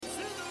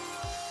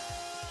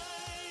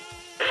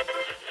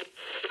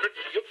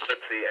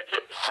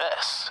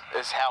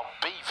is how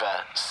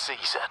Beaver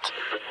sees it.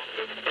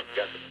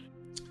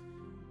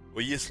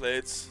 Well, yes,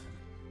 lads.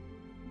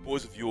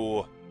 Boys of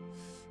your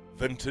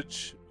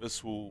vintage,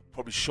 this will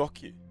probably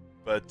shock you.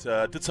 But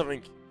did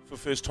something for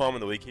the first time on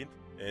the weekend.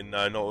 And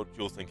no, not what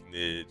you're thinking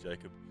there,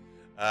 Jacob.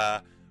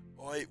 I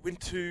went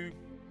to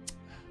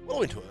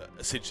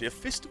essentially a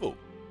festival.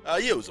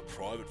 It was a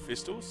private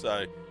festival,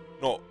 so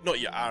not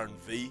your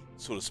R&V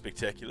sort of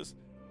spectaculars.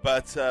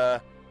 But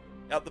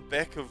out the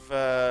back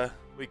of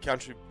wee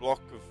country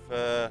block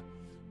of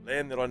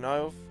land that I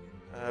know of,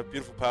 a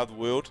beautiful part of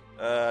the world.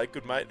 A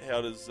good mate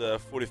held his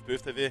 40th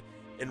birthday there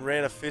and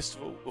ran a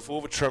festival with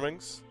all the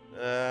trimmings.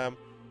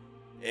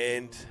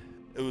 And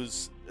it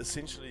was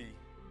essentially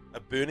a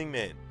Burning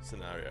Man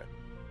scenario.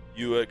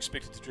 You were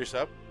expected to dress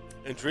up,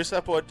 and dress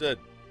up I did.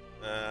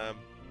 A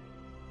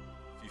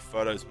few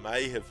photos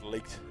may have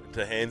leaked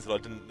into hands that I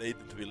didn't need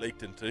them to be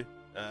leaked into.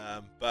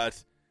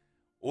 But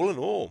all in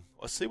all,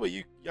 I see what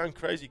you young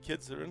crazy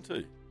kids are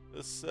into.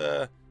 This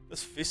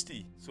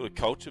festy sort of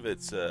culture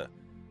that's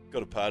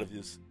got a part of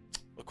yours.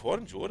 I quite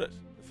enjoyed it.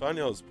 If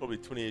only I was probably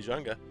 20 years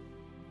younger,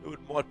 it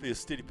might be a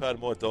steady part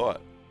of my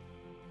diet.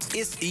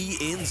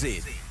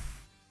 SENZ.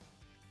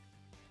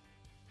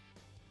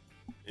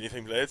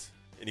 Anything, lads?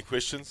 Any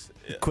questions?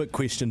 Yeah. Quick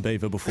question,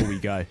 Beaver, before we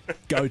go.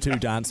 Go-to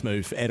dance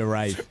move at a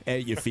rave,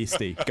 at your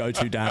festy.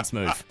 Go-to dance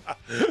move.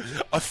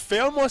 I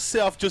found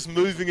myself just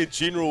moving in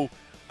general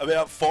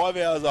about 5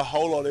 hours a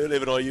whole lot earlier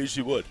than I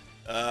usually would.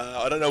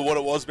 I don't know what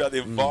it was about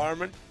the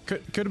environment.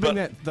 Could have been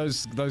that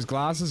those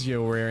glasses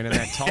you were wearing and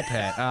that top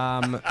hat.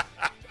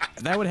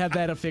 That would have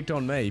that effect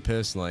on me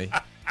personally.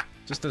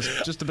 Just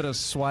a bit of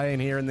swaying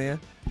here and there.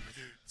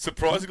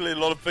 Surprisingly, a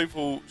lot of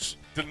people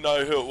didn't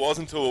know who it was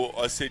until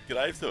I said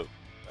g'day to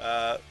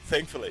them.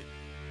 Thankfully.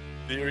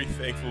 Very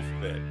thankful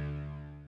for that.